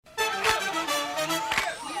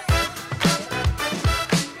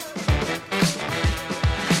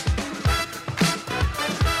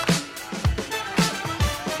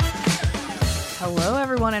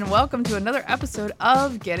welcome to another episode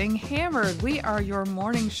of Getting Hammered. We are your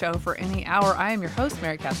morning show for any hour. I am your host,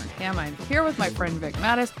 Mary Catherine Ham. I'm here with my friend Vic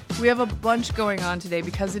Mattis. We have a bunch going on today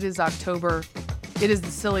because it is October. It is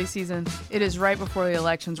the silly season. It is right before the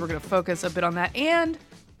elections. We're going to focus a bit on that, and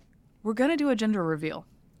we're going to do a gender reveal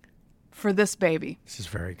for this baby. This is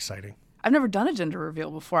very exciting. I've never done a gender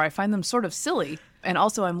reveal before. I find them sort of silly, and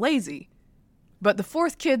also I'm lazy. But the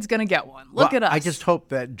fourth kid's going to get one. Look at us. I just hope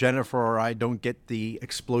that Jennifer or I don't get the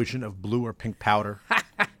explosion of blue or pink powder.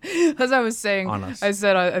 As I was saying, on us. I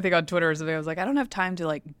said, I think on Twitter or something, I was like, I don't have time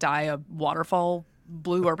to dye a waterfall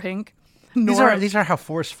blue or pink. These are how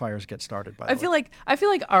forest fires get started, by the way. I feel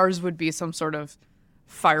like ours would be some sort of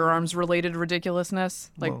firearms related ridiculousness.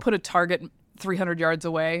 Put a target 300 yards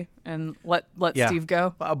away and let Steve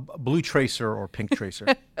go. A blue tracer or pink tracer.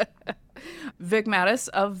 Vic Mattis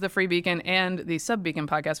of the Free Beacon and the Sub Beacon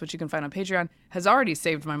podcast, which you can find on Patreon, has already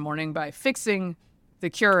saved my morning by fixing the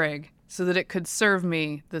Keurig so that it could serve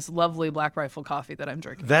me this lovely Black Rifle coffee that I'm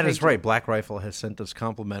drinking. That is right. Black Rifle has sent us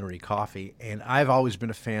complimentary coffee, and I've always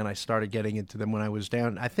been a fan. I started getting into them when I was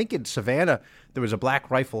down. I think in Savannah, there was a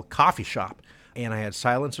Black Rifle coffee shop, and I had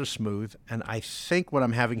Silencer Smooth, and I think what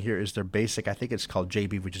I'm having here is their basic. I think it's called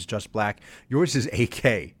JB, which is just black. Yours is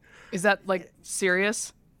AK. Is that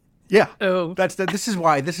serious? Yeah. Oh. This is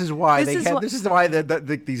why these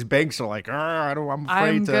banks are like, I'm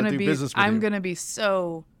afraid to do business with you. I'm going to be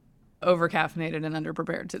so over-caffeinated and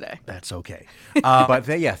underprepared today. That's okay. But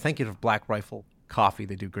thank you to Black Rifle Coffee.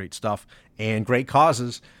 They do great stuff and great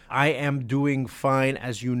causes. I am doing fine.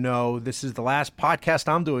 As you know, this is the last podcast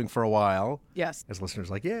I'm doing for a while. Yes. As listeners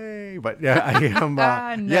like, yay. But yeah, I am.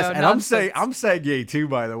 Yes, and nonsense. I'm saying yay too,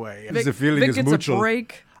 by the way. The feeling is Vic mutual. gets a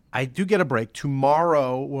break. I do get a break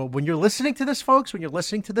tomorrow. Well, when you're listening to this, folks,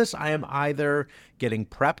 I am either getting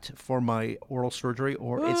prepped for my oral surgery,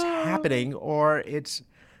 or it's happening, or it's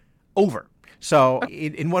over. So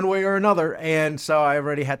in one way or another. And so I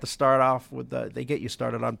already had to start off with they get you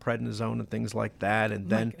started on prednisone and things like that. And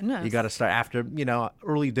then you got to start after,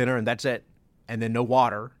 early dinner, and that's it. And then no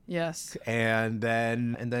water. Yes. And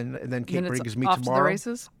then Kate brings me off tomorrow. To the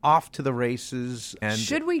races? Off to the races. And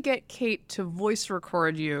should we get Kate to voice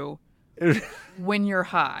record you when you're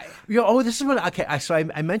high? This is what. Okay,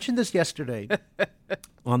 I mentioned this yesterday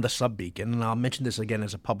on the Sub Beacon, and I'll mention this again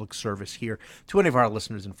as a public service here to any of our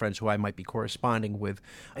listeners and friends who I might be corresponding with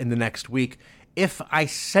in the next week. If I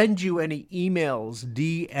send you any emails,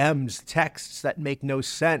 DMs, texts that make no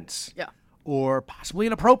sense, or possibly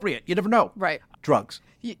inappropriate, you never know. Right. Drugs.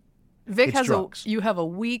 Vic has drugs. You have a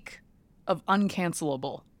week of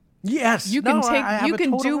uncancelable. Yes. You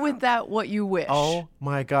can do with that what you wish. Oh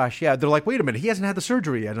my gosh. Yeah. They're like, wait a minute, he hasn't had the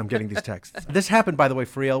surgery yet, and I'm getting these texts. This happened, by the way,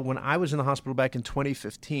 for real. When I was in the hospital back in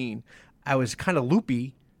 2015, I was kind of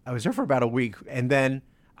loopy. I was there for about a week, and then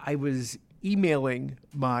I was emailing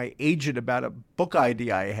my agent about a book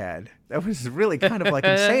idea I had. That was really kind of like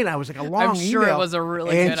insane. I was like a long email. I'm sure it was a really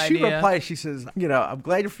good idea. And she replied, she says, I'm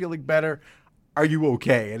glad you're feeling better. Are you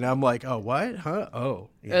okay? And I'm like, oh, what? Huh? Oh,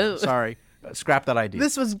 yeah, sorry. Scrap that idea.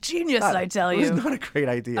 This was genius, I tell you. It was not a great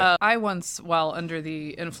idea. I once, while under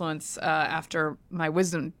the influence after my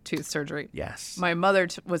wisdom tooth surgery, my mother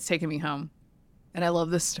was taking me home. And I love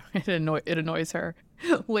this story. It annoys her.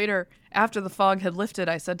 Later, after the fog had lifted,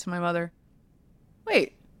 I said to my mother,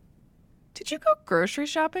 wait, did you go grocery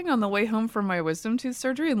shopping on the way home from my wisdom tooth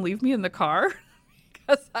surgery and leave me in the car?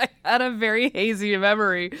 Because I had a very hazy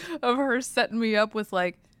memory of her setting me up with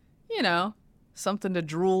something to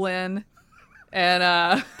drool in.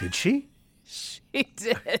 And did she? She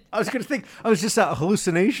did. I was going to think I was just a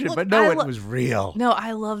hallucination, but no, it was real. No,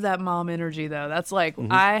 I love that mom energy, though. That's like,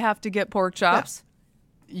 I have to get pork chops.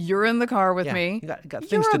 Yeah. You're in the car with me. You got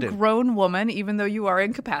things to do. You're a grown woman, even though you are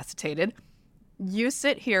incapacitated. You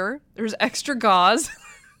sit here. There's extra gauze.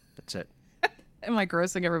 That's it. Am I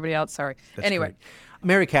grossing everybody out? Sorry. That's anyway. Great.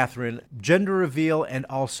 Mary Catherine, gender reveal, and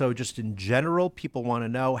also just in general, people want to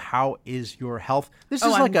know, how is your health? This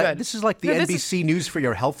is like the NBC News for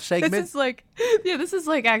your health segment. This is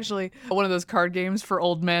like actually one of those card games for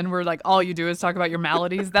old men where like all you do is talk about your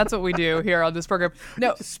maladies. That's what we do here on this program.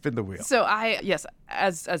 No, just spin the wheel. So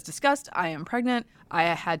as discussed, I am pregnant. I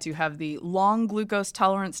had to have the long glucose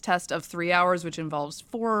tolerance test of 3 hours, which involves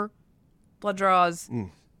 4 blood draws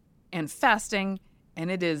and fasting. And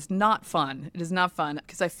it is not fun. It is not fun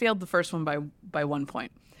because I failed the first one by 1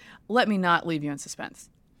 point. Let me not leave you in suspense.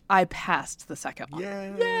 I passed the second one.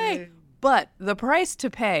 Yay! But the price to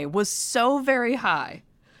pay was so very high.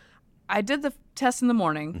 I did the test in the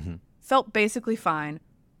morning, felt basically fine,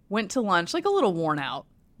 went to lunch, like a little worn out,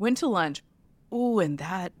 went to lunch. Ooh, and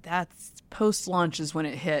that's post-lunch is when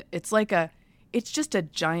it hit. It's like it's just a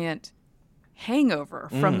giant hangover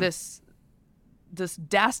from this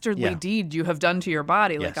dastardly deed you have done to your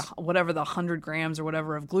body, like whatever the 100 grams or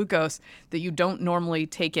whatever of glucose that you don't normally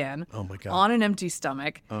take in on an empty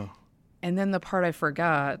stomach. And then the part I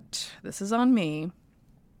forgot, this is on me,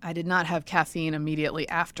 I did not have caffeine immediately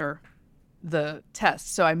after the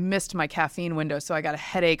test. So I missed my caffeine window. So I got a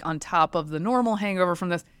headache on top of the normal hangover from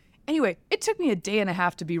this. Anyway, it took me a day and a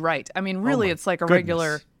half to be right. I mean, really, it's like a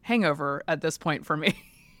regular hangover at this point for me.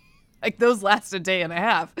 Like those last a day and a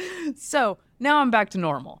half. So now I'm back to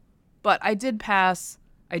normal. But I did pass.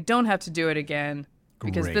 I don't have to do it again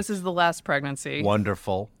because this is the last pregnancy.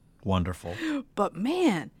 Wonderful. Wonderful. But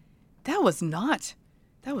man, that was not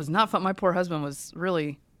fun. My poor husband was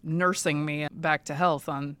really nursing me back to health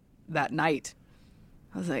on that night.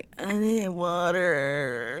 I was like, I need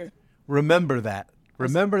water. Remember that.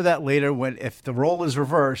 Remember that later if the role is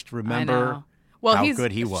reversed, remember how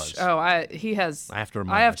good he was. He has. I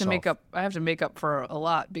have to make up for a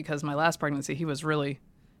lot because my last pregnancy, he was really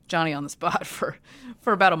Johnny on the spot for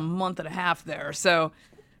about a month and a half there. So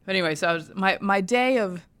anyway, so I was, my day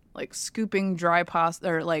of like scooping dry pasta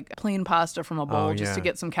or like plain pasta from a bowl just to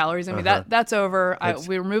get some calories in me, that's over.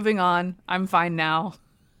 We're moving on. I'm fine now.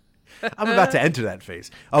 I'm about to enter that phase.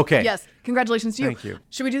 Okay. Yes. Congratulations to you. Thank you.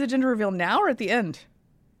 Should we do the gender reveal now or at the end?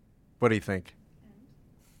 What do you think?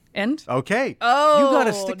 End? Okay. Oh, you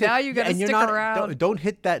gotta stick to, now you got to stick around. Don't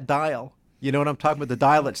hit that dial. You know what I'm talking about? The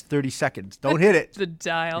dial that's 30 seconds. Don't hit it. The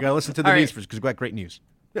dial. You got to listen to the news first because we've got great news.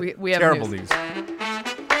 We have terrible news.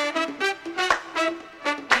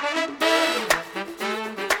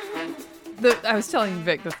 I was telling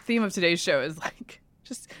Vic, the theme of today's show is like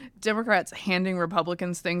just Democrats handing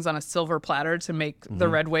Republicans things on a silver platter to make the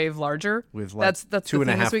red wave larger. With like that's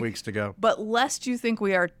 2.5 weeks to go. But lest you think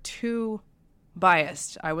we are too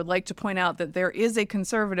biased, I would like to point out that there is a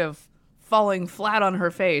conservative falling flat on her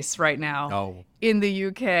face right now in the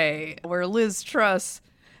UK, where Liz Truss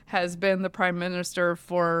has been the prime minister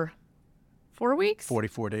for 4 weeks?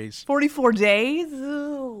 44 days. 44 days?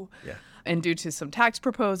 Ooh. Yeah. And due to some tax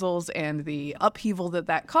proposals and the upheaval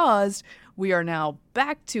that caused, we are now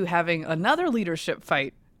back to having another leadership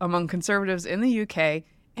fight among conservatives in the UK,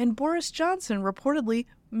 and Boris Johnson reportedly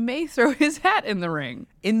may throw his hat in the ring.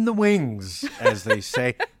 In the wings, as they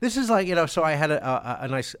say. This is like, so I had a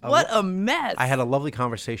nice... What a mess. I had a lovely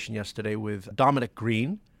conversation yesterday with Dominic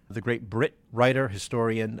Green, the great Brit writer,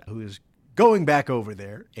 historian, who is going back over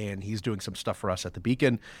there, and he's doing some stuff for us at the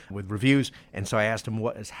Beacon with reviews. And so I asked him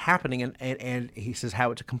what is happening, and he says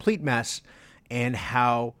how it's a complete mess and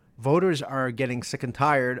how voters are getting sick and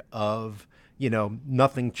tired of,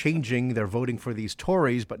 nothing changing. They're voting for these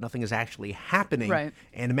Tories, but nothing is actually happening. Right.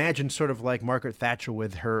 And imagine sort of like Margaret Thatcher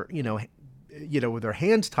with her, with her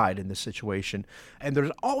hands tied in this situation. And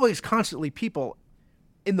there's always constantly people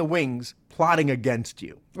in the wings plotting against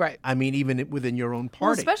you. Right. I mean, even within your own party.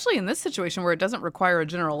 Well, especially in this situation where it doesn't require a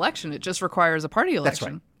general election, it just requires a party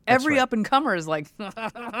election. That's right. Every up-and-comer is like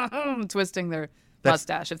twisting their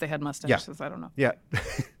mustache, if they had mustaches. Yeah. I don't know. Yeah.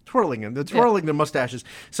 twirling their mustaches.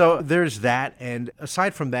 So there's that. And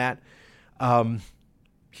aside from that,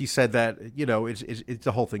 he said that, it's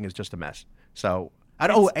the whole thing is just a mess. So,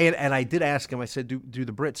 and I did ask him, I said, do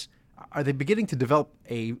the Brits, are they beginning to develop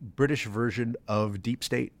a British version of deep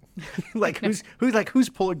state? Like who's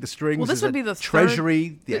pulling the strings? Well, this would be the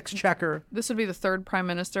Treasury, the Exchequer. This would be the third prime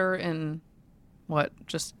minister in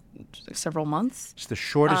just several months. It's the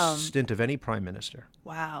shortest stint of any prime minister.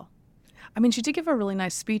 Wow. I mean, she did give a really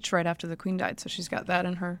nice speech right after the Queen died, so she's got that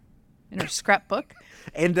in her scrapbook.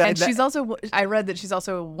 And she's also, I read that she's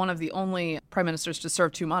also one of the only prime ministers to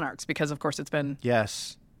serve two monarchs because, of course, it's been...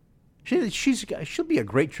 Yes. She'll be a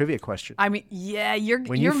great trivia question. I mean, yeah,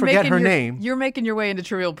 when you forget her name, you're making your way into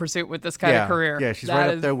Trivial Pursuit with this kind of career. Yeah, she's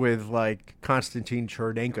right up there with like Konstantin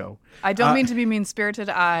Chernenko. I don't mean to be mean-spirited.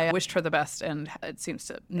 I wished her the best, and it seems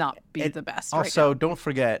to not be the best. Also, right now. Don't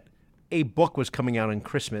forget, a book was coming out on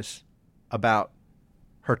Christmas about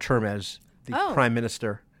her term as the prime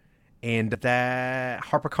minister, and that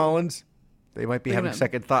HarperCollins. They might be having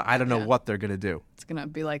second thought. I don't know what they're going to do. It's going to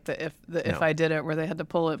be like the If I Did It, where they had to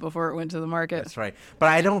pull it before it went to the market. That's right. But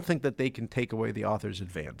I don't think that they can take away the author's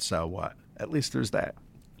advance. So what? At least there's that.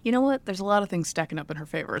 You know what? There's a lot of things stacking up in her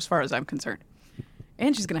favor as far as I'm concerned.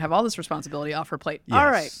 And she's going to have all this responsibility off her plate. Yes.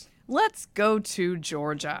 All right. Let's go to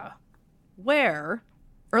Georgia, where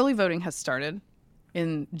early voting has started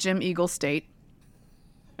in Jim Eagle State.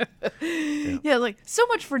 Yeah, like so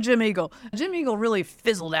much for Jim Eagle. Jim Eagle really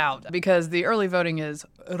fizzled out because the early voting is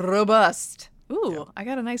robust Ooh, I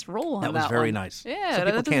got a nice roll on that. That was very one. nice.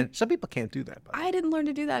 Yeah, Some people can't do that. But I didn't learn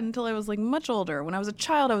to do that until I was like much older. When I was a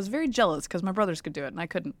child, I was very jealous because my brothers could do it and I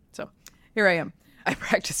couldn't. So here I am. I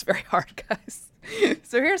practice very hard, guys.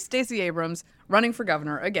 So here's Stacey Abrams running for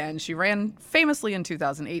governor again. She ran famously in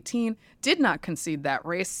 2018, did not concede that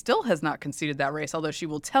race, still has not conceded that race, although she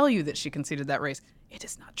will tell you that she conceded that race. It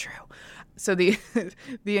is not true. So the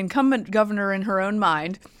the incumbent governor in her own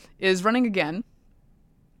mind is running again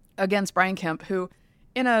against Brian Kemp, who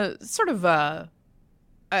in a sort of I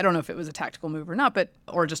don't know if it was a tactical move or not,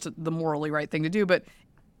 or just the morally right thing to do, but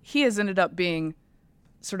he has ended up being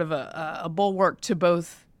sort of a bulwark to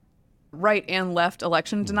both right and left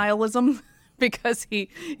election denialism because he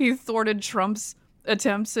thwarted Trump's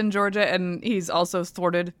attempts in Georgia, and he's also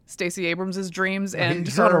thwarted Stacey Abrams' dreams and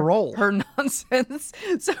he's on a roll. Her nonsense.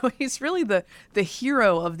 So he's really the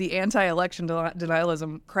hero of the anti-election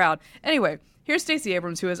denialism crowd. Anyway, here's Stacey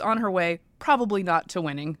Abrams, who is on her way, probably not to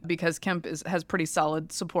winning because Kemp has pretty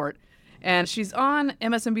solid support. And she's on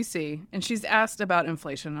MSNBC, and she's asked about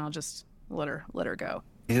inflation, and I'll just let her go.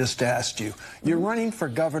 I just asked you. You're running for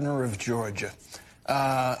governor of Georgia.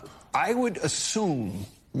 I would assume,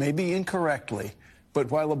 maybe incorrectly, but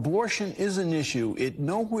while abortion is an issue, it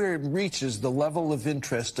nowhere reaches the level of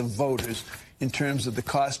interest of voters in terms of the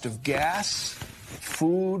cost of gas,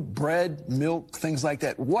 food, bread, milk, things like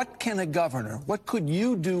that. What could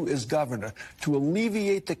you do as governor to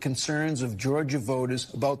alleviate the concerns of Georgia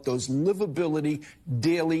voters about those livability,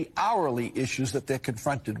 daily, hourly issues that they're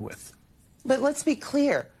confronted with? But let's be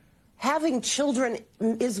clear. Having children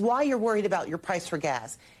is why you're worried about your price for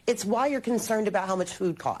gas. It's why you're concerned about how much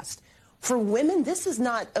food costs. For women, this is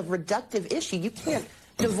not a reductive issue. You can't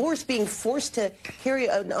divorce being forced to carry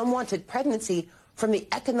an unwanted pregnancy from the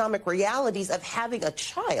economic realities of having a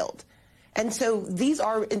child. And so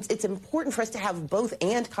it's important for us to have both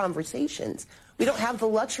and conversations. We don't have the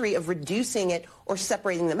luxury of reducing it or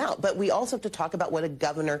separating them out, but we also have to talk about what a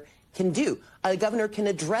governor can do. A governor can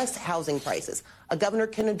address housing prices. A governor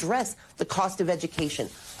can address the cost of education.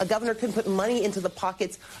 A governor can put money into the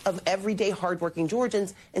pockets of everyday hardworking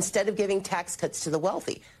Georgians instead of giving tax cuts to the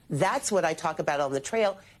wealthy. That's what I talk about on the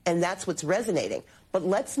trail, and that's what's resonating. But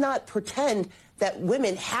let's not pretend that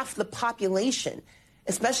women, half the population,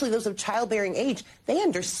 especially those of childbearing age, they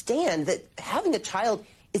understand that having a child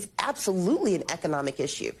is absolutely an economic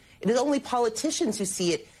issue. It is only politicians who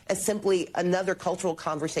see it as simply another cultural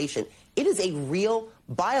conversation. It is a real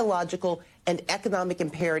biological and economic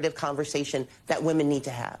imperative conversation that women need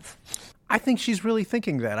to have. I think she's really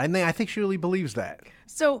thinking that. I think she really believes that.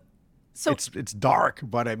 So it's dark,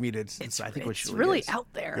 but I mean, it's I think what she really is. out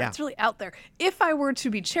there. Yeah. It's really out there. If I were to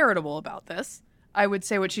be charitable about this, I would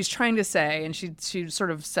say what she's trying to say, and she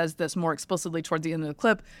sort of says this more explicitly toward the end of the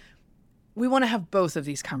clip. We want to have both of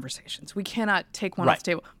these conversations. We cannot take one off the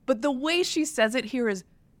table. But the way she says it here is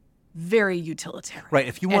very utilitarian, right?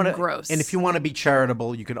 If you want to, gross. And if you want to be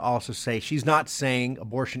charitable, you could also say she's not saying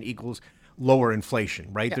abortion equals lower inflation,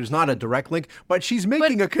 right? Yeah. There's not a direct link, but she's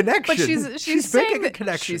making a connection. But she's making a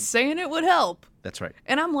connection. She's saying it would help. That's right.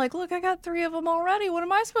 And I'm like, look, I got 3 of them already. What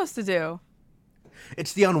am I supposed to do?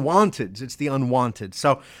 It's the unwanted. It's the unwanted.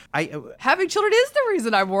 So having children is the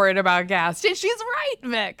reason I'm worried about gas. She's right,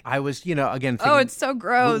 Mick. I was, again, thinking, it's so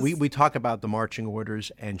gross. We talk about the marching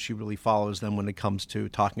orders, and she really follows them when it comes to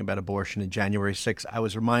talking about abortion. In January 6th, I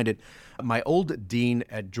was reminded, my old dean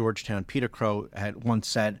at Georgetown, Peter Crow, had once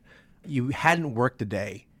said, you hadn't worked a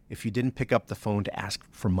day if you didn't pick up the phone to ask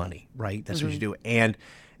for money, right? That's what you do. And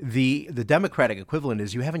the Democratic equivalent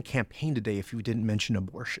is you haven't campaigned today if you didn't mention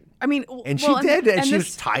abortion. I mean, and she did, and she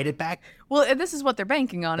was tied it back. Well, and this is what they're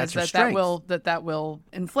banking on, is that will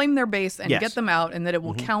inflame their base and get them out, and that it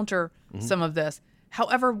will counter some of this.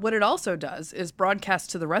 However, what it also does is broadcast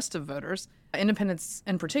to the rest of voters, independents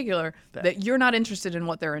in particular, that you're not interested in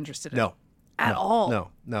what they're interested in. At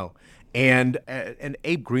all. No. And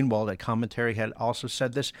Abe Greenwald at Commentary had also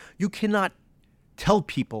said this. You cannot tell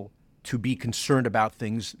people to be concerned about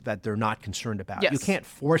things that they're not concerned about. Yes. You can't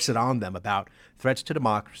force it on them about threats to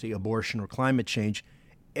democracy, abortion, or climate change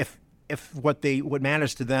if what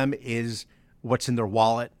matters to them is what's in their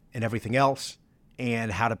wallet and everything else,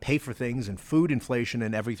 and how to pay for things, and food inflation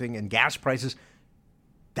and everything, and gas prices.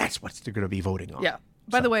 That's what they're going to be voting on. Yeah.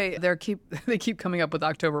 By the way, they keep coming up with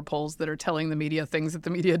October polls that are telling the media things that the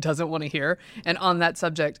media doesn't want to hear. And on that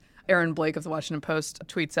subject, Aaron Blake of the Washington Post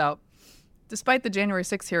tweets out, despite the January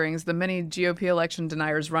 6 hearings, the many GOP election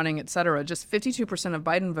deniers running, et cetera, just 52% of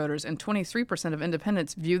Biden voters and 23% of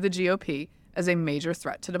independents view the GOP as a major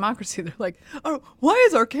threat to democracy. They're like, oh, why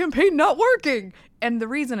is our campaign not working? And the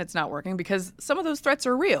reason it's not working, because some of those threats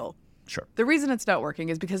are real. Sure. The reason it's not working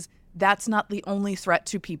is because that's not the only threat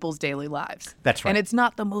to people's daily lives. That's right. And it's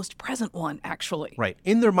not the most present one, actually. Right.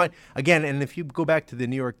 In their mind, again, and if you go back to the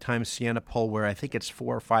New York Times Siena poll, where I think it's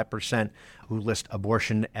 4 or 5% who list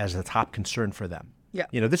abortion as the top concern for them. Yeah.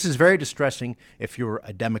 This is very distressing if you're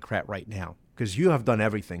a Democrat right now, because you have done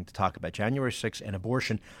everything to talk about January 6th and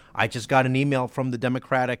abortion. I just got an email from the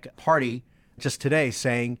Democratic Party just today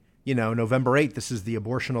saying, November 8th, this is the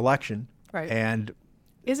abortion election. Right. And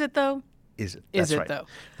is it, though? Is it? Is That's it, right. though?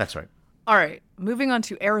 That's right. All right. Moving on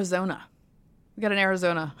to Arizona. We got an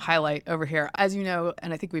Arizona highlight over here. As you know,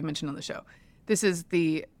 and I think we've mentioned on the show, this is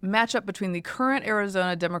the matchup between the current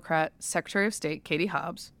Arizona Democrat Secretary of State, Katie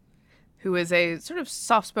Hobbs, who is a sort of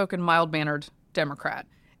soft-spoken, mild-mannered Democrat,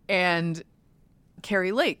 and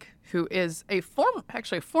Kari Lake, who is a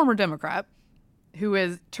former Democrat who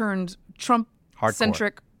is turned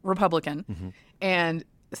Trump-centric Republican and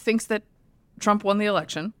thinks that Trump won the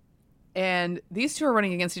election. And these two are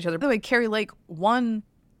running against each other. By the way, Kari Lake won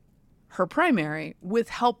her primary with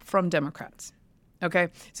help from Democrats. Okay?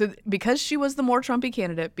 So because she was the more Trumpy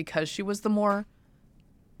candidate, because she was the more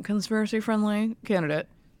conspiracy-friendly candidate,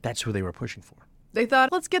 That's who they were pushing for. they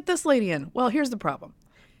thought, let's get this lady in. Well, here's the problem.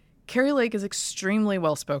 Kari Lake is extremely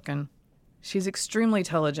well-spoken. She's extremely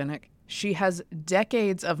telegenic. She has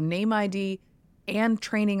decades of name ID and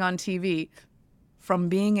training on TV from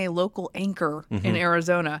being a local anchor in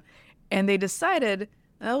Arizona. And they decided,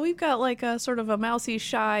 oh, we've got like a sort of a mousy,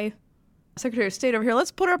 shy Secretary of State over here.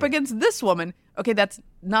 Let's put her up against this woman. Okay, that's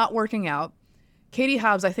not working out. Katie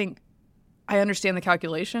Hobbs, I understand the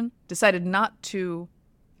calculation, decided not to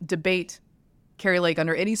debate Kari Lake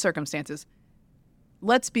under any circumstances.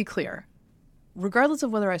 Let's be clear. Regardless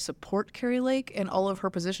of whether I support Kari Lake and all of her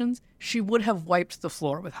positions, she would have wiped the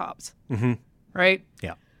floor with Hobbs. Right?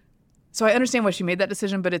 Yeah. So I understand why she made that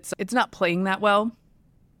decision, but it's not playing that well.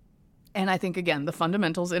 And I think, again, the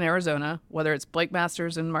fundamentals in Arizona, whether it's Blake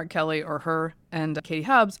Masters and Mark Kelly or her and Katie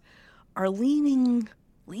Hobbs, are leaning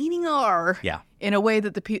R in a way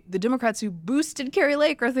that the Democrats who boosted Kari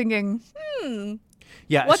Lake are thinking,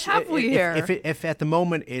 Yeah. what have we here? If at the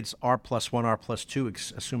moment it's R+1,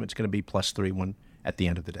 R+2, assume it's going to be +3 when at the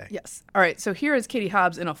end of the day. Yes. All right. So here is Katie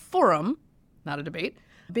Hobbs in a forum, not a debate,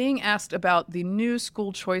 being asked about the new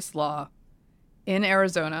school choice law in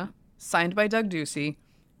Arizona, signed by Doug Ducey,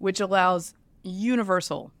 which allows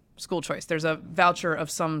universal school choice. There's a voucher of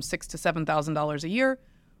some $6,000 to $7,000 a year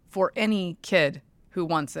for any kid who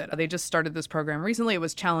wants it. They just started this program recently. It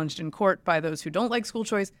was challenged in court by those who don't like school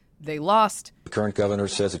choice. They lost. The current governor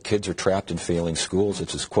says that kids are trapped in failing schools.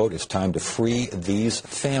 It's his quote, "It's time to free these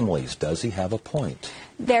families." Does he have a point?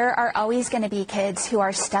 There are always going to be kids who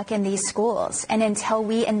are stuck in these schools. And until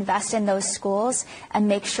we invest in those schools and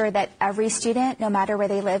make sure that every student, no matter where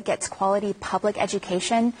they live, gets quality public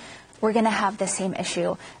education, we're going to have the same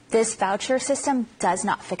issue. This voucher system does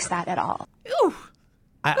not fix that at all. Ooh.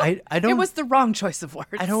 I don't. It was the wrong choice of words.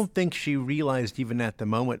 I don't think she realized even at the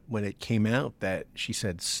moment when it came out that she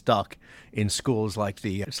said stuck in schools like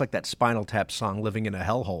it's like that Spinal Tap song, "Living in a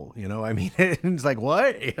Hellhole." I mean, it's like,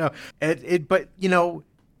 what? But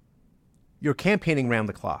you're campaigning round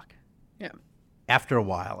the clock. Yeah. After a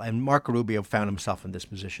while, and Marco Rubio found himself in this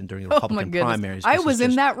position during the Republican primaries. I was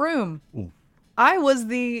in that room. Ooh. I was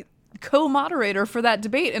the co-moderator for that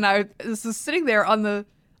debate, and I was just sitting there on the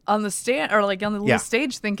stand or like on the little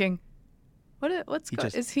stage thinking, what's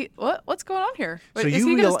going on here? So is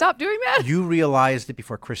he going to stop doing that? You realized it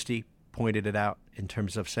before Christie pointed it out in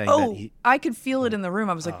terms of saying that I could feel it in the room.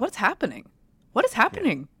 I was like, what's happening? What is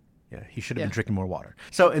happening? Yeah, he should have been drinking more water.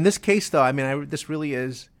 So in this case, though, I mean, this really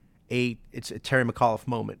is it's a Terry McAuliffe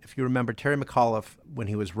moment. If you remember Terry McAuliffe, when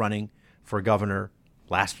he was running for governor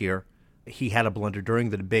last year, he had a blunder during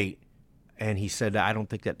the debate, and he said, I don't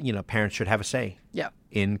think that, parents should have a say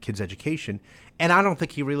in kids' education. And I don't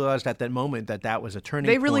think he realized at that moment that was a turning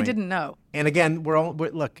point. They really didn't know. And again,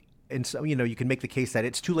 look, and so, you can make the case that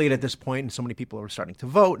it's too late at this point, and so many people are starting to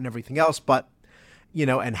vote and everything else, but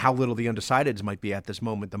and how little the undecideds might be at this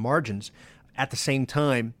moment, the margins. At the same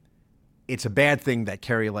time, it's a bad thing that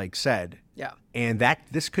Kari Lake said. Yeah. And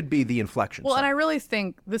this could be the inflection. Well, and I really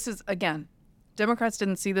think this is, again, Democrats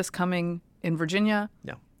didn't see this coming in Virginia.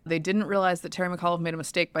 No. They didn't realize that Terry McAuliffe made a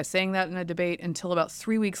mistake by saying that in a debate until about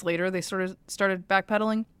 3 weeks later they sort of started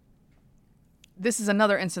backpedaling. This is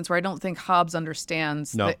another instance where I don't think Hobbs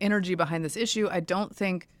understands the energy behind this issue. I don't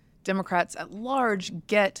think Democrats at large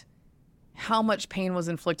get how much pain was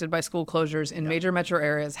inflicted by school closures in major metro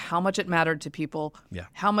areas, how much it mattered to people,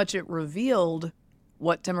 how much it revealed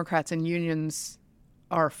what Democrats and unions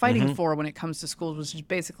are fighting for when it comes to schools, which is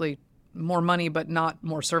basically more money but not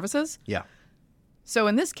more services. Yeah. So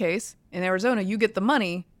in this case, In Arizona, you get the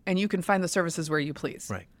money and you can find the services where you please.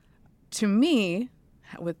 Right. To me,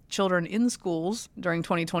 with children in schools during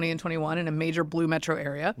 2020 and 21 in a major blue metro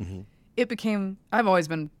area, it became, I've always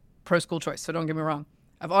been pro-school choice, so don't get me wrong.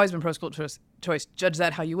 I've always been pro-school choice, judge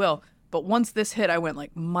that how you will. But once this hit, I went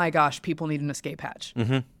like, my gosh, people need an escape hatch.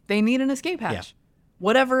 They need an escape hatch. Yeah.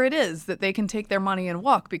 Whatever it is that they can take their money and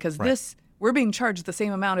walk, because this, we're being charged the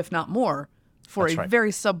same amount, if not more, for That's a right.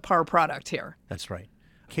 very subpar product here. That's right.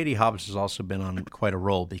 Katie Hobbs has also been on quite a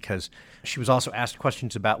roll because she was also asked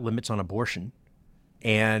questions about limits on abortion,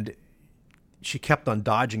 and she kept on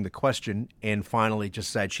dodging the question and finally just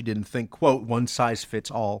said she didn't think, quote, one size fits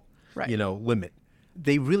all, limit.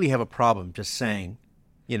 They really have a problem just saying,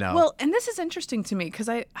 Well, and this is interesting to me because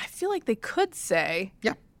I feel like they could say,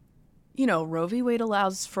 yeah, Roe v. Wade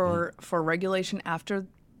allows for regulation after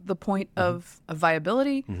the point of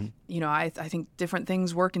viability. I think different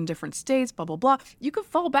things work in different states, blah, blah, blah. You could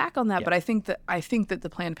fall back on that, but I think that the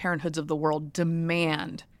Planned Parenthoods of the world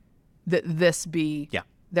demand that this be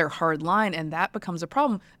their hard line, and that becomes a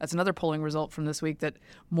problem. That's another polling result from this week, that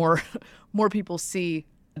more people see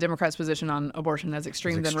Democrats' position on abortion as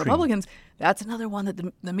extreme than Republicans. That's another one that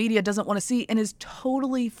the media doesn't want to see and is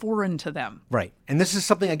totally foreign to them. Right. And this is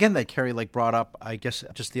something, again, that Carrie Lake brought up, I guess,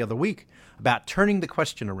 just the other week about turning the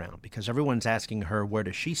question around, because everyone's asking her, where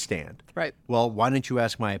does she stand? Right. Well, why don't you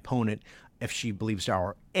ask my opponent if she believes there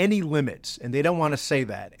are any limits? And they don't want to say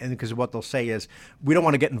that. And because what they'll say is, we don't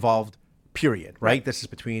want to get involved, period. Right? This is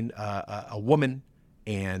between a woman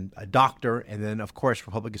and a doctor. And then, of course,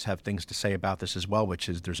 Republicans have things to say about this as well, which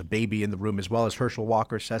is there's a baby in the room as well, as Herschel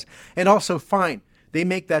Walker says. And also, fine, they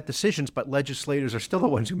make that decisions, but legislators are still the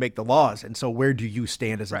ones who make the laws. And so where do you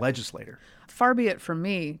stand as a legislator? Far be it from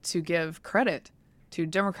me to give credit to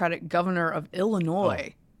Democratic governor of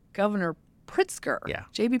Illinois, Governor Pritzker,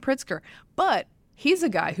 J.B. Pritzker. But he's a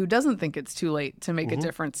guy who doesn't think it's too late to make a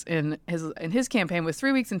difference in his campaign. With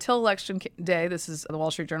 3 weeks until Election Day, this is the Wall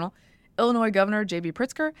Street Journal, Illinois Governor J.B.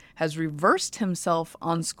 Pritzker has reversed himself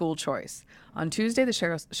on school choice. On Tuesday, the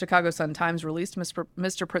Chicago Sun-Times released Mr.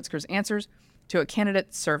 Pritzker's answers to a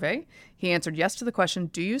candidate survey. He answered yes to the question,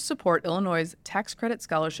 do you support Illinois' tax credit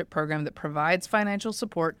scholarship program that provides financial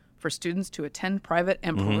support for students to attend private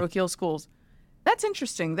and parochial schools? That's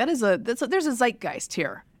interesting. There's a zeitgeist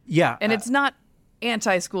here. Yeah. And it's not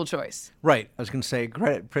anti-school choice. Right. I was going to say,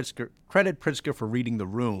 credit Pritzker for reading the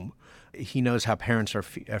room. He knows how parents are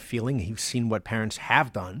feeling. He's seen what parents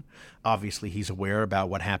have done. Obviously, he's aware about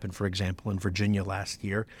what happened, for example, in Virginia last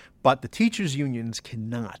year. But the teachers' unions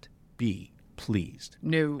cannot be pleased.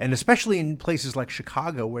 No. And especially in places like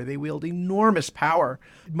Chicago, where they wield enormous power,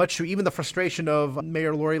 much to even the frustration of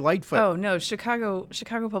Mayor Lori Lightfoot. Oh, no. Chicago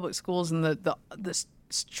public schools and the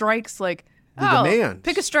strikes, like, the demands.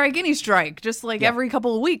 Pick a strike, any strike, just like every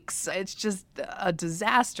couple of weeks. It's just a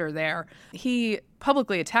disaster there. He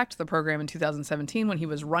publicly attacked the program in 2017 when he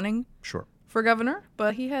was running for governor,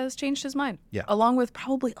 but he has changed his mind, along with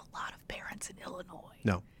probably a lot of parents in Illinois.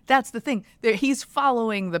 No. That's the thing. He's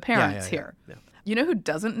following the parents here. Yeah. You know who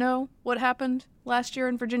doesn't know what happened last year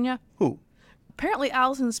in Virginia? Who? Apparently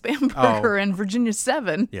Allison Spanberger in Virginia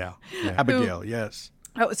 7. Yeah. Abigail, yes.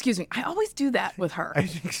 Oh, excuse me. I always do that with her. I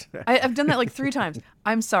think so. I've done that like 3 times.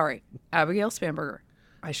 I'm sorry. Abigail Spanberger.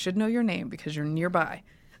 I should know your name because you're nearby.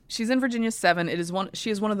 She's in Virginia 7.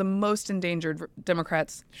 She is one of the most endangered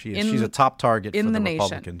Democrats. She is. She's a top target for the nation.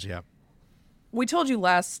 Republicans, yeah. We told you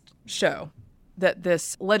last show that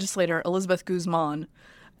this legislator, Elizabeth Guzman,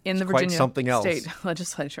 in the Virginia State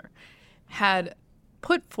Legislature, had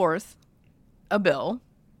put forth a bill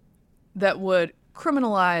that would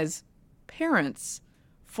criminalize parents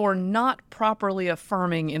for not properly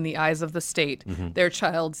affirming in the eyes of the state their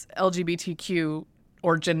child's LGBTQ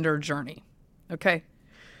or gender journey. Okay?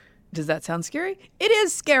 Does that sound scary? It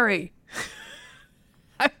is scary.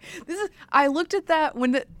 I looked at that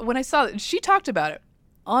when I saw it. She talked about it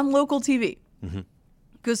on local TV.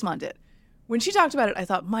 Guzman did. When she talked about it, I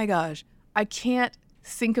thought, my gosh, I can't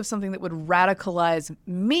think of something that would radicalize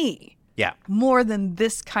me more than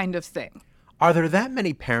this kind of thing. Are there that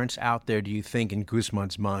many parents out there, do you think, in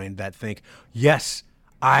Guzman's mind that think, yes,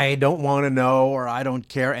 I don't want to know or I don't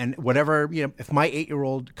care, and whatever, if my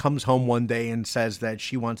 8-year-old comes home one day and says that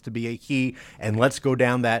she wants to be a he, and let's go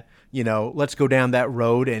down that, let's go down that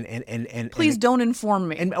road and please don't inform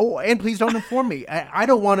me. And please don't inform me. I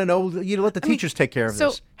don't want to know. Let the teachers take care of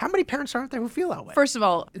this. How many parents aren't there who feel that way? First of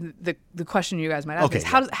all, the question you guys might ask is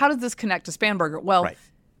how does this connect to Spanberger? Well,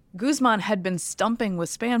 Guzman had been stumping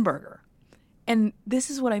with Spanberger. And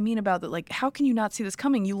this is what I mean about that. Like, how can you not see this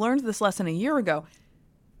coming? You learned this lesson a year ago.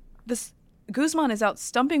 This Guzman is out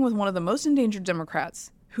stumping with one of the most endangered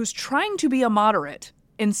Democrats who's trying to be a moderate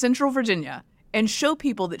in Central Virginia and show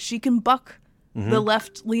people that she can buck the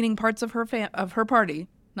left-leaning parts of her party,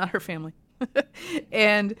 not her family.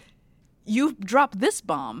 And you drop this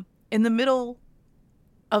bomb in the middle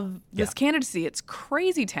of this candidacy. It's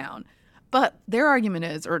crazy town. But their argument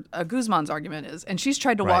is, or Guzman's argument is, and she's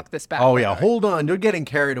tried to walk this back. Oh, yeah. Hold on. You're getting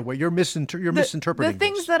carried away. You're misinterpreting the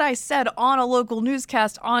things that I said on a local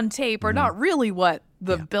newscast on tape are not really what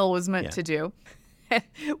the bill was meant to do.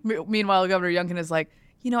 Meanwhile, Governor Youngkin is like,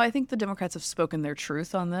 I think the Democrats have spoken their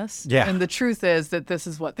truth on this. Yeah. And the truth is that this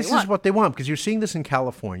is what they want. This is what they want, because you're seeing this in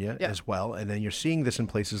California as well, and then you're seeing this in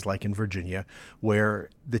places like in Virginia, where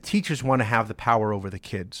the teachers want to have the power over the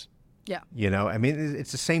kids. Yeah. I mean,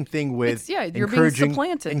 it's the same thing with you're being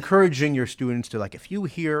supplanted. Encouraging your students to, like, if you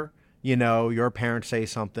hear, your parents say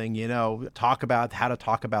something, talk about how to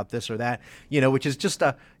talk about this or that, which is just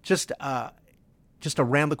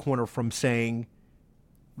around the corner from saying,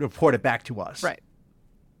 report it back to us. Right.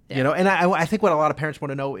 Yeah. And I think what a lot of parents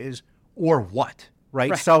want to know is, or what,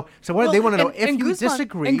 right? So what they want to know, if you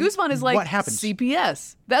disagree, and Guzman is like, what happens?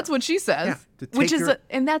 CPS. That's what she says.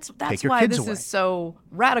 And that's why this is so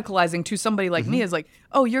radicalizing to somebody like me, is like,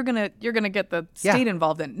 oh, you're gonna get the state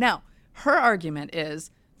involved in. Now, her argument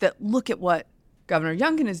is that look at what Governor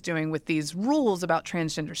Youngkin is doing with these rules about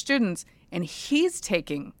transgender students, and he's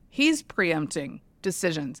preempting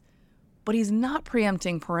decisions. But he's not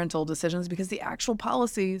preempting parental decisions, because the actual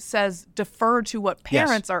policy says defer to what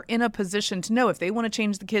parents are in a position to know. If they want to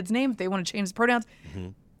change the kid's name, if they want to change the pronouns,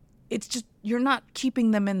 it's just, you're not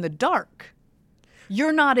keeping them in the dark.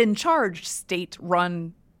 You're not in charge,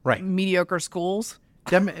 state-run mediocre schools.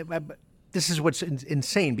 This is what's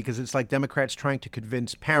insane, because it's like Democrats trying to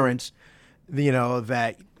convince parents,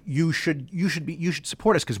 that you should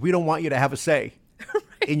support us because we don't want you to have a say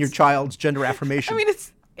in your child's gender affirmation. I mean,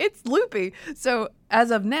 it's loopy. So as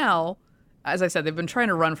of now, as I said, they've been trying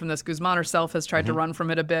to run from this. Guzman herself has tried to run from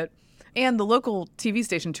it a bit. And the local TV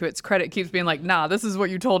station, to its credit, keeps being like, nah, this is what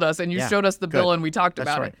you told us, and you showed us the bill and we talked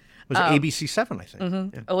about it. It was ABC 7, I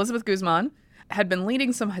think. Yeah. Elizabeth Guzman had been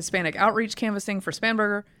leading some Hispanic outreach canvassing for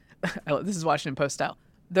Spanberger. This is Washington Post style.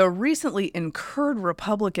 The recently incurred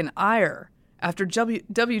Republican ire after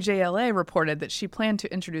WJLA reported that she planned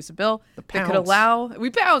to introduce a bill that could allow,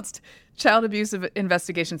 we pounced, child abuse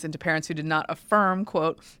investigations into parents who did not affirm,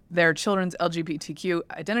 quote, their children's LGBTQ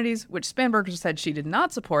identities, which Spanberger said she did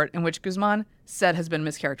not support, and which Guzman said has been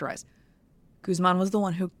mischaracterized. Guzman was the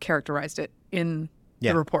one who characterized it in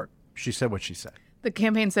the report. She said what she said. The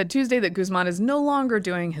campaign said Tuesday that Guzman is no longer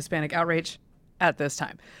doing Hispanic outreach at this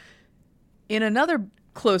time. In another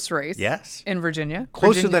close race in Virginia.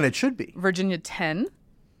 Closer than it should be. Virginia 10.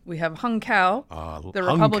 We have Hung Cao,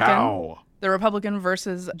 the Republican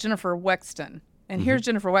versus Jennifer Wexton. And here's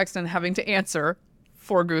Jennifer Wexton having to answer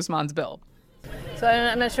for Guzman's bill. So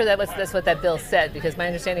I'm not sure that's what that bill said, because my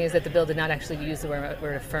understanding is that the bill did not actually use the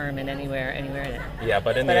word affirm in anywhere in it. Yeah,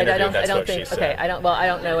 but in the interview, that's what she said. Okay, I don't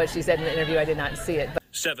know what she said in the interview. I did not see it.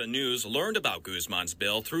 7 News learned about Guzman's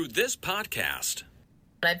bill through this podcast.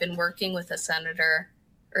 I've been working with a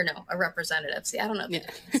representative. See, I don't know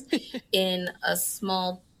in a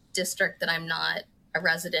small district that I'm not a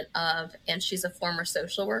resident of, and she's a former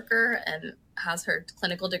social worker and has her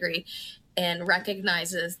clinical degree and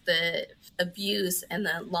recognizes the abuse and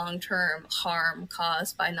the long-term harm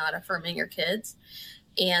caused by not affirming your kids.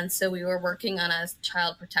 And so we were working on a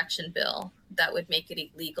child protection bill that would make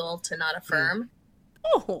it illegal to not affirm.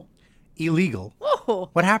 Oh. Illegal? Oh.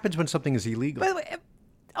 What happens when something is illegal? By the way,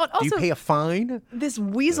 also, do you pay a fine? This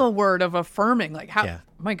weasel word of affirming, like how,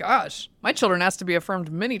 my gosh, my children ask to be affirmed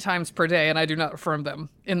many times per day, and I do not affirm them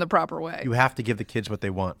in the proper way. You have to give the kids what they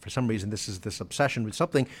want. For some reason, this is this obsession with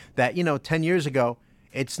something that, 10 years ago,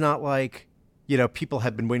 it's not like, people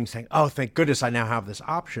had been waiting saying, oh, thank goodness I now have this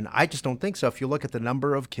option. I just don't think so. If you look at the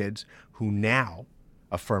number of kids who now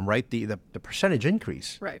affirm, right, the percentage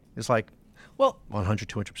increase is like, 100,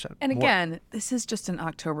 200%. And again, this is just an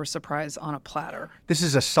October surprise on a platter. This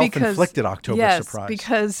is a self-inflicted October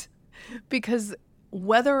surprise. Because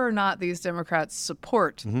whether or not these Democrats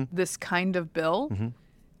support this kind of bill,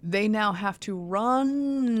 they now have to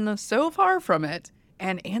run so far from it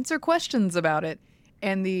and answer questions about it.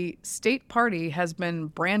 And the state party has been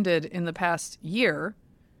branded in the past year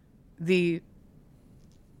the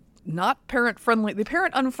not parent-friendly, the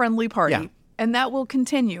parent-unfriendly party. Yeah. And that will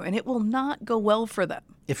continue, and it will not go well for them.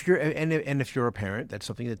 If you're if you're a parent, that's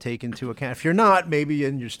something to take into account. If you're not, maybe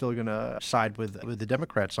you're still going to side with the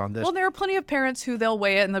Democrats on this. Well, there are plenty of parents who they'll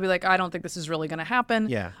weigh it and they'll be like, I don't think this is really going to happen.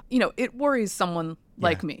 Yeah. It worries someone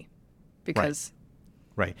like me because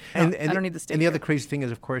Right. No, I don't need the state And the here. other crazy thing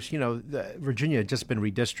is, of course, Virginia had just been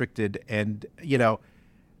redistricted, and,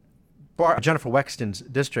 Jennifer Wexton's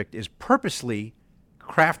district is purposely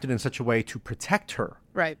crafted in such a way to protect her.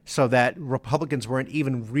 Right. So that Republicans weren't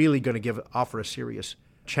even really going to offer a serious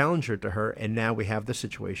challenger to her, and now we have this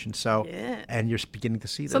situation. So, Yeah. and you're beginning to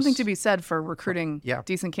see this. Something to be said for recruiting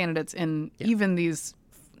decent candidates in even these,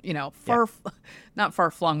 not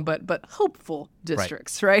far-flung, but hopeful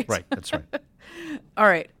districts, right? Right, that's right. All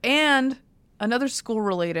right, and another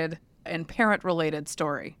school-related and parent-related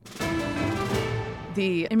story.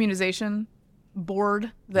 The immunization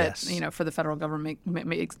board that, for the federal government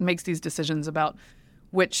makes these decisions about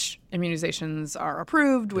which immunizations are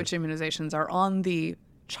approved, which immunizations are on the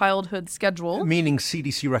childhood schedule. Meaning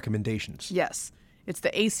CDC recommendations. Yes. It's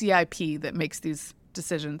the ACIP that makes these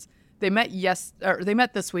decisions. They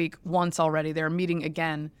met this week once already. They're meeting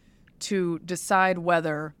again to decide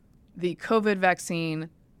whether the COVID vaccine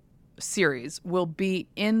series will be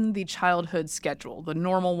in the childhood schedule, the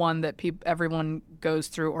normal one that everyone goes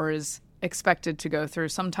through or is expected to go through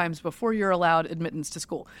sometimes before you're allowed admittance to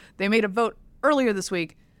school. They made a vote earlier this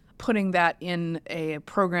week putting that in a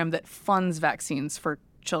program that funds vaccines for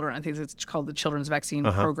children. I think it's called the Children's Vaccine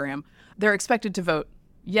Program. They're expected to vote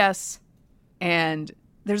yes, and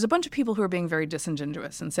there's a bunch of people who are being very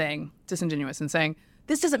disingenuous and saying, this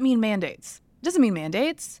doesn't mean mandates. It doesn't mean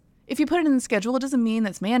mandates. If you put it in the schedule, it doesn't mean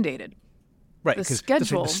that's mandated. Right, the because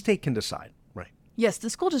schedule, the state can decide. Right. Yes, the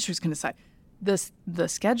school districts can decide. The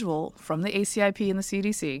schedule from the ACIP and the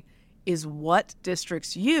CDC is what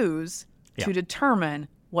districts use to determine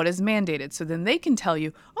what is mandated. So then they can tell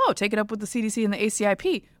you, take it up with the CDC and the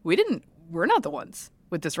ACIP. We're not the ones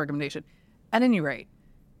with this recommendation. At any rate,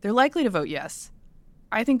 they're likely to vote yes.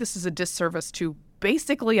 I think this is a disservice to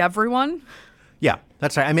basically everyone. Yeah,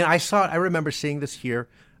 that's right. I mean, I remember seeing this here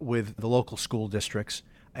with the local school districts,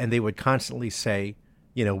 and they would constantly say,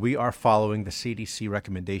 we are following the CDC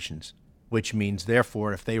recommendations, which means,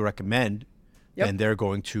 therefore, if they recommend, then they're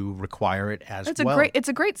going to require it as well. It's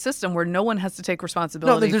a great system where no one has to take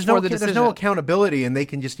responsibility there's for the decision. There's no accountability, and they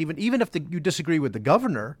can just even if you disagree with the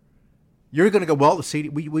governor, you're going to go, well,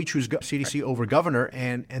 we choose CDC over governor,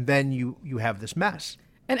 and then you have this mess.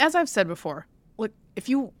 And as I've said before, look, if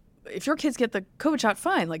your kids get the COVID shot,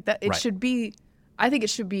 fine. Like that, I think it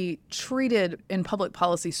should be treated in public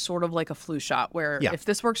policy sort of like a flu shot, where if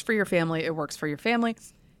this works for your family, it works for your family.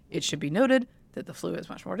 It should be noted that the flu is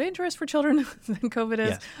much more dangerous for children than COVID is.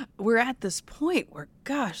 Yes. We're at this point where,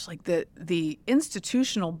 the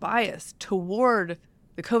institutional bias toward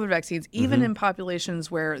the COVID vaccines, even in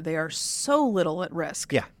populations where they are so little at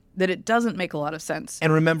risk, that it doesn't make a lot of sense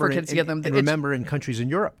for kids to get them. And remember in countries in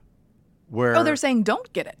Europe where... they're saying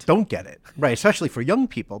don't get it. Don't get it. Right, especially for young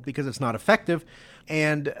people because it's not effective.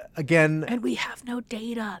 And again... And we have no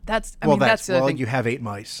data. That's the thing. You have 8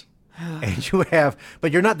 mice. And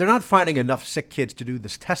but they're not finding enough sick kids to do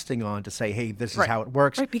this testing on to say, hey, this is how it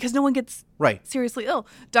works. Right, because no one gets seriously ill.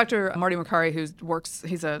 Dr. Marty Makary,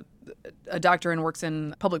 he's a doctor and works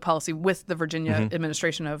in public policy with the Virginia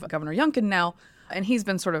administration of Governor Youngkin now, and he's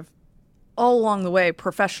been sort of all along the way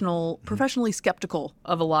professionally skeptical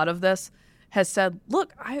of a lot of this, has said,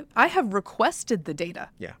 look, I have requested the data.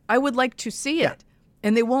 Yeah. I would like to see it,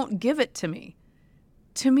 and they won't give it to me.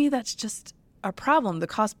 To me, that's just a problem. The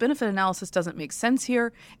cost-benefit analysis doesn't make sense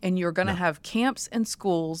here, and you're going to have camps and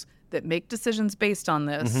schools that make decisions based on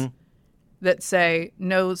this that say,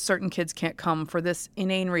 no, certain kids can't come for this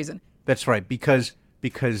inane reason. That's right, because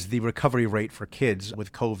the recovery rate for kids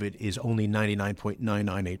with COVID is only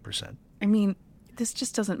 99.998%. I mean, this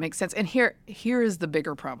just doesn't make sense. And here is the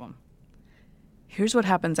bigger problem. Here's what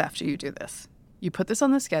happens after you do this. You put this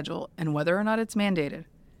on the schedule, and whether or not it's mandated,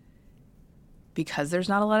 because there's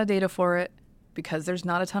not a lot of data for it, because there's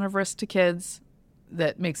not a ton of risk to kids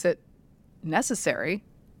that makes it necessary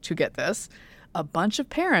to get this, a bunch of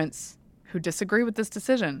parents who disagree with this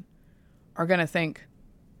decision are going to think,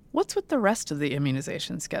 what's with the rest of the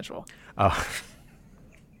immunization schedule?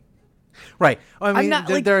 Right. I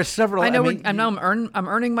mean, there are several. I'm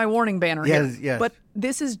earning my warning banner here. Yes. But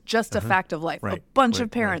this is just a fact of life. Right. A bunch of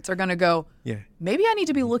parents are going to go, maybe I need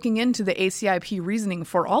to be looking into the ACIP reasoning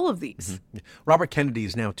for all of these. Robert Kennedy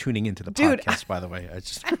is now tuning into the podcast, by the way.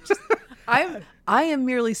 I am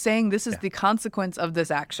merely saying this is the consequence of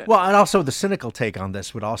this action. Well, and also the cynical take on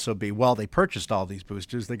this would also be, well, they purchased all these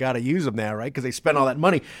boosters. They got to use them now, right? Because they spent all that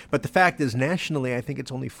money. But the fact is, nationally, I think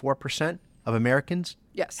it's only 4% of Americans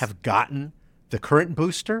have gotten the current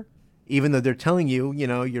booster, even though they're telling you,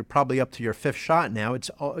 you're probably up to your 5th shot now. It's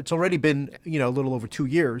already been, a little over 2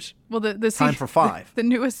 years. Well, the time for 5. The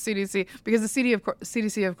newest CDC, because the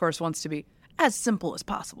CDC, of course, wants to be as simple as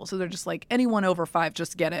possible. So they're just like, anyone over 5,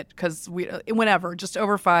 just get it. Because whenever, just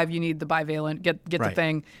over 5, you need the bivalent, get the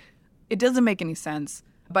thing. It doesn't make any sense.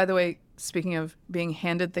 By the way, speaking of being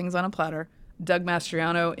handed things on a platter, Doug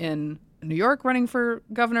Mastriano in New York running for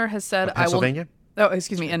governor has said, Pennsylvania?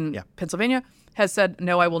 Pennsylvania has said,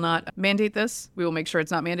 no, I will not mandate this. We will make sure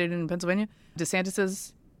it's not mandated in Pennsylvania.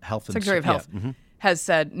 DeSantis's Secretary of Health has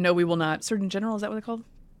said, no, we will not. Surgeon General, is that what they're called?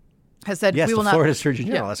 Has said, yes, we will the Florida Surgeon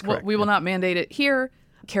General, that's correct. We will not mandate it here.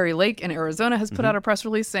 Carrie Lake in Arizona has put out a press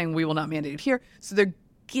release saying we will not mandate it here. So they're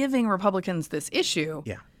giving Republicans this issue.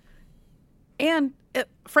 Yeah. And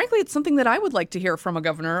frankly, it's something that I would like to hear from a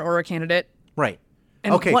governor or a candidate. Right.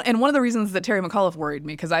 And okay. One of the reasons that Terry McAuliffe worried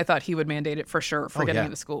me, because I thought he would mandate it for sure for getting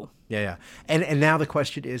into school. Yeah. And now the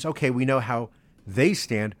question is, okay, we know how they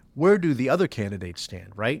stand. Where do the other candidates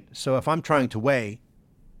stand, right? So if I'm trying to weigh,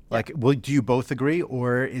 do you both agree,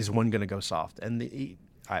 or is one going to go soft? And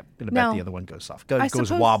I'm going to bet the other one goes soft.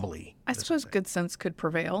 Goes wobbly. I suppose good sense could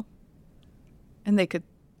prevail, and they could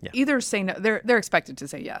either say no. They're expected to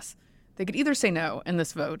say yes. They could either say no in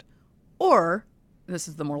this vote, or this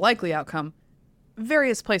is the more likely outcome.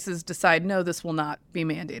 Various places decide no, this will not be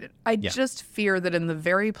mandated. I just fear that in the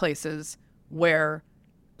very places where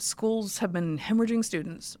schools have been hemorrhaging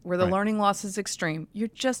students, where the learning loss is extreme, you're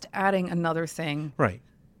just adding another thing. Right.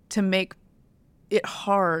 To make it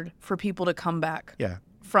hard for people to come back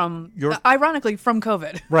ironically, from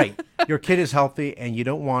COVID. Right. Your kid is healthy, and you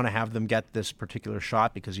don't want to have them get this particular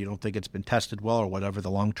shot because you don't think it's been tested well or whatever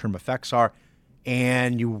the long-term effects are,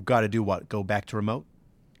 and you've got to do what? Go back to remote?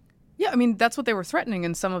 Yeah, I mean, that's what they were threatening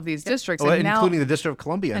in some of these districts. Including the District of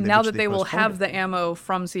Columbia. And now that they will have the ammo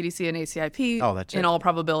from CDC and ACIP, in all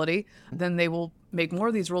probability, then they will make more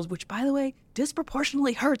of these rules, which, by the way,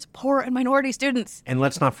 disproportionately hurts poor and minority students. And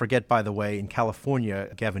let's not forget, by the way, in California,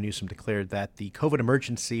 Gavin Newsom declared that the COVID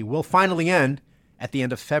emergency will finally end at the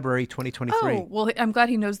end of February 2023. Oh, well, I'm glad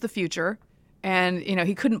he knows the future. And,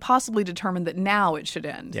 he couldn't possibly determine that now it should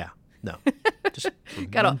end. Yeah. No. Just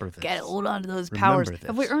remember this. Gotta hold on to those powers.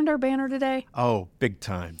 Have we earned our banner today? Oh, big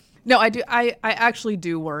time. No, I do. I actually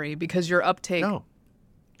do worry because your uptake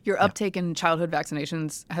in childhood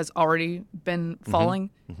vaccinations has already been falling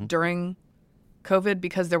during COVID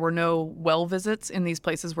because there were no well visits in these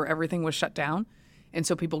places where everything was shut down. And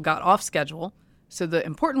so people got off schedule. So the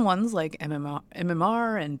important ones like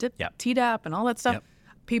MMR and Tdap and all that stuff,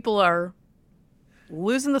 people are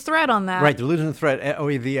losing the thread on that. Right, they're losing the thread.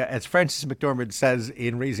 As Francis McDormand says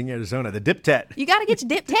in Raising Arizona, the dip tet. You got to get your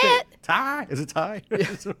dip tet. Tie? Is it tie? You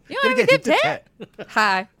want to get dip tet?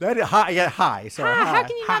 Hi. That is high. Yeah, high. So hi. How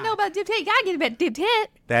can you not know about dip tet? You got to get about dip tet.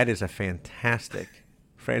 That is a fantastic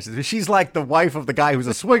Francis. She's like the wife of the guy who's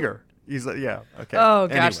a swinger. He's like, okay. Oh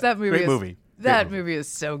gosh, that movie great is movie. That movie is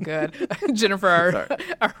so good. Jennifer,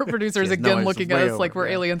 our producer, is again looking at us like we're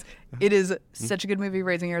aliens. It is such a good movie,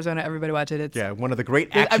 Raising Arizona. Everybody watch it. It's one of the great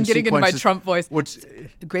action I'm getting sequences, into my Trump voice.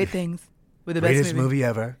 The great things with the greatest movie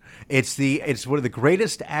ever. It's one of the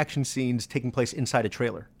greatest action scenes taking place inside a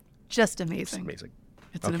trailer. Just amazing.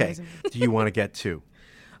 It's an amazing movie. Do you want to get to?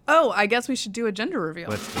 Oh, I guess we should do a gender reveal.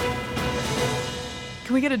 Let's do it.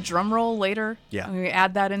 Can we get a drum roll later? Yeah. Can we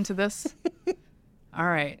add that into this? All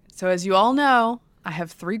right. So as you all know, I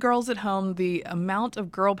have 3 girls at home. The amount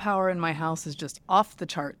of girl power in my house is just off the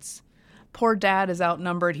charts. Poor dad is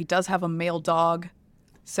outnumbered. He does have a male dog,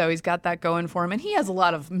 so he's got that going for him. And he has a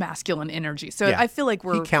lot of masculine energy. So I feel like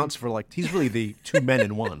He counts for he's really the 2 men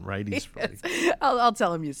in one, right? He's really... I'll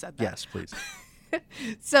tell him you said that. Yes, please.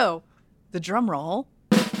 So the drum roll,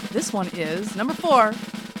 this one is number 4.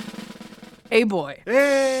 A boy.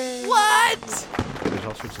 Hey! What? There's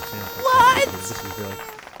all sorts of samples. What? This is really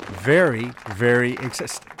very, very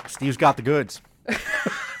exciting. Steve's got the goods.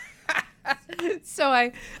 So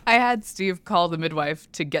I had Steve call the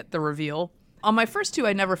midwife to get the reveal. On my first 2,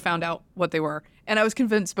 I never found out what they were, and I was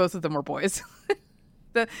convinced both of them were boys.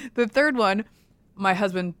 The third one, my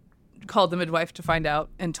husband called the midwife to find out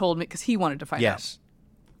and told me because he wanted to find out. Yes.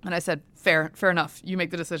 And I said, fair enough. You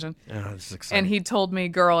make the decision. Oh, this is exciting. And he told me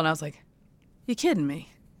girl, and I was like, you kidding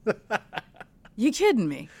me? You kidding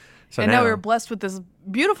me? So now we were blessed with this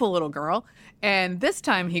beautiful little girl. And this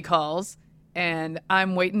time he calls, and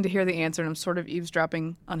I'm waiting to hear the answer, and I'm sort of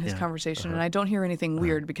eavesdropping on his conversation. And I don't hear anything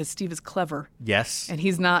weird because Steve is clever. Yes. And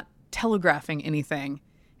he's not telegraphing anything.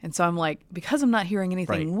 And so I'm like, because I'm not hearing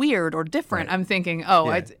anything weird or different, I'm thinking,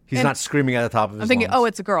 he's not screaming at the top of his I'm thinking, lungs.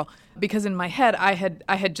 it's a girl. Because in my head, I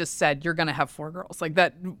had just said, you're going to have 4 girls. Like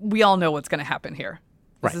that, we all know what's going to happen here.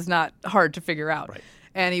 This is not hard to figure out. Right.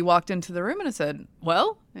 And he walked into the room and I said,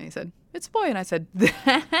 well? And he said, it's a boy. And I said,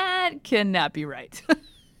 that cannot be right.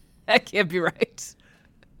 That can't be right.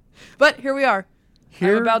 But here we are.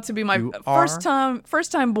 Here I'm about to be my you first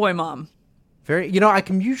time boy mom. Very, I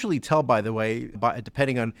can usually tell, by the way,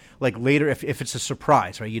 depending on like later, if it's a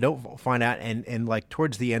surprise, right? You don't find out, and like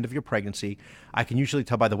towards the end of your pregnancy, I can usually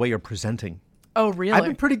tell by the way you're presenting. Oh, really? I've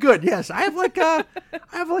been pretty good. Yes, I have like an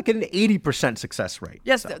 80% success rate.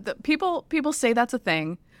 Yes, so. people say that's a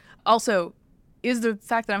thing. Also, is the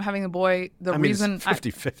fact that I'm having a boy the reason? It's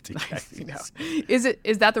 50-50.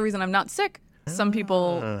 Is that the reason I'm not sick? Some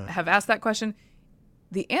people have asked that question.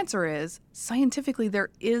 The answer is scientifically there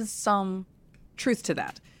is some truth to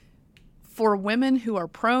that. For women who are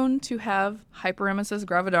prone to have hyperemesis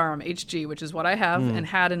gravidarum, HG, which is what I have and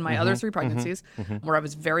had in my other 3 pregnancies, where I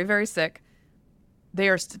was very, very sick, they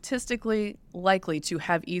are statistically likely to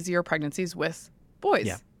have easier pregnancies with boys.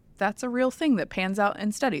 Yeah. That's a real thing that pans out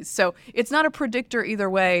in studies. So it's not a predictor either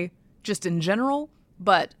way, just in general,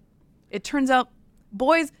 but it turns out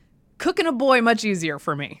boys, cooking a boy much easier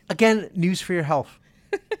for me. Again, news for your health.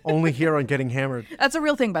 Only here on Getting Hammered. That's a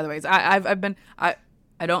real thing, by the way.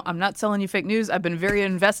 I'm not selling you fake news. I've been very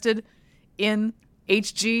invested in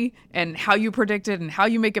HG and how you predict it and how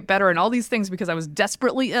you make it better and all these things because I was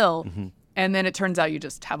desperately ill. And then it turns out you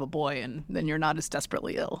just have a boy and then you're not as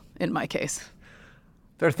desperately ill in my case.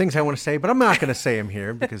 There are things I want to say, but I'm not going to say them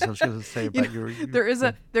here because I was going to say about your There is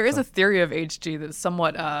a theory of HG that is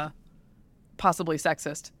somewhat possibly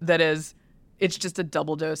sexist. That is, it's just a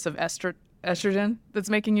double dose of estrogen that's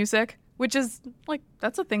making you sick, which is like,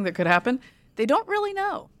 that's a thing that could happen. They don't really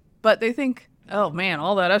know, but they think, oh man,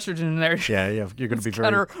 all that estrogen in there. Yeah, you're going to be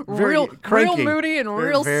very real moody and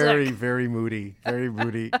real very, sick. Very moody, very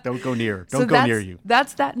moody. Don't go near. So Don't go near you.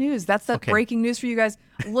 That's that news. That's that breaking news for you guys.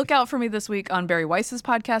 Look out for me this week on Barry Weiss's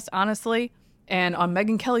podcast, Honestly, and on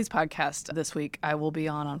Megyn Kelly's podcast this week. I will be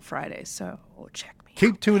on Friday, so check me.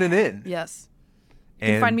 Keep tuning in. Yes. You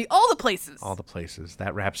can find me all the places. All the places.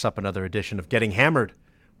 That wraps up another edition of Getting Hammered.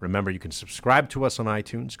 Remember, you can subscribe to us on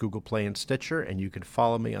iTunes, Google Play, and Stitcher, and you can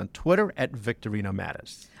follow me on Twitter at Victorino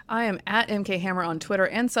Mattis. I am at MKHammer on Twitter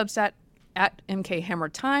and Substack at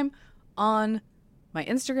MKHammerTime. On my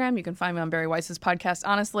Instagram, you can find me on Barry Weiss's podcast,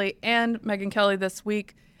 Honestly, and Megyn Kelly this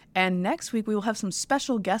week. And next week, we will have some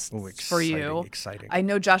special guests for you. Exciting. I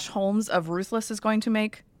know Josh Holmes of Ruthless is going to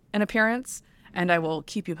make an appearance, and I will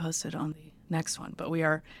keep you posted on the next one. But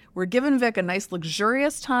we're giving Vic a nice,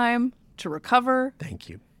 luxurious time to recover. Thank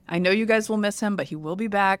you. I know you guys will miss him, but he will be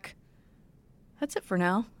back. That's it for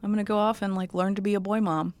now. I'm going to go off and learn to be a boy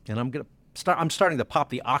mom. And I'm starting to pop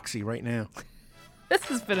the oxy right now. This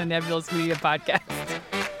has been a Nebulous Media podcast.